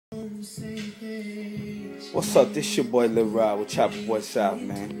What's up? This your boy Lil Rod with Chopper Boy South,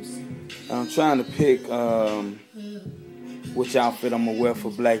 man. I'm trying to pick which outfit I'm gonna wear for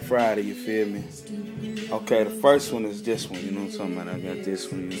Black Friday, you feel me? Okay, the first one is this one, you know what I'm talking about? I got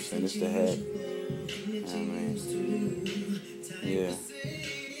this one, you know what I'm saying? It's the hat. I mean, yeah.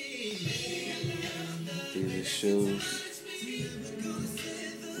 These are shoes.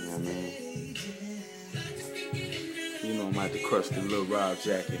 You know what I mean? You know I'm about to crush the Lil Rod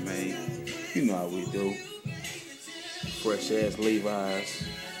jacket, man. You know how we do. Fresh ass Levi's.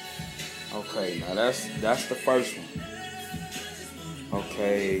 Okay, now that's the first one.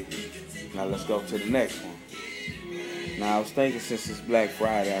 Okay, now let's go to the next one. Now I was thinking since it's Black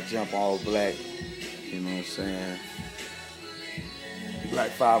Friday, I jump all black. You know what I'm saying? Black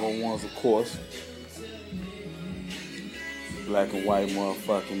 501s, of course. Black and white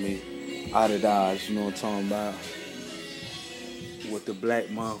motherfucking me. Out of Dodge, you know what I'm talking about? With the black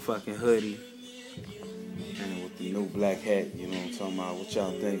motherfucking hoodie. And with the new black hat, you know what I'm talking about? What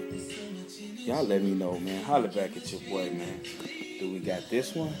y'all think? Y'all let me know, man. Holla back at your boy, man. Do we got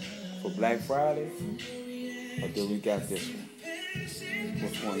this one for Black Friday? Or do we got this one?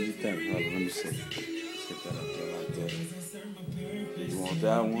 Which one you think? Hold on, let me see. Set that up there like that. Do you want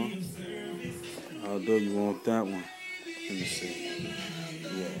that one? Or do you want that one? Let me see.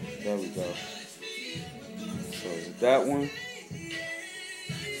 Yeah, there we go. So is it that one?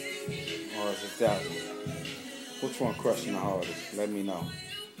 Or is it that one? Which one crushing the hardest? Let me know.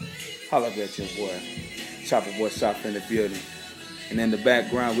 Holla at your boy. Chopper Boy Shop in the building. And in the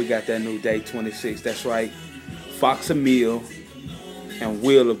background, we got that new Day 26. That's right. Fox Emil and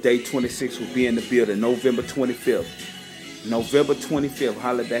Will of Day 26 will be in the building November 25th. November 25th.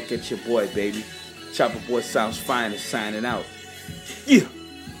 Holla back at your boy, baby. Chopper Boy South's finest signing out. Yeah.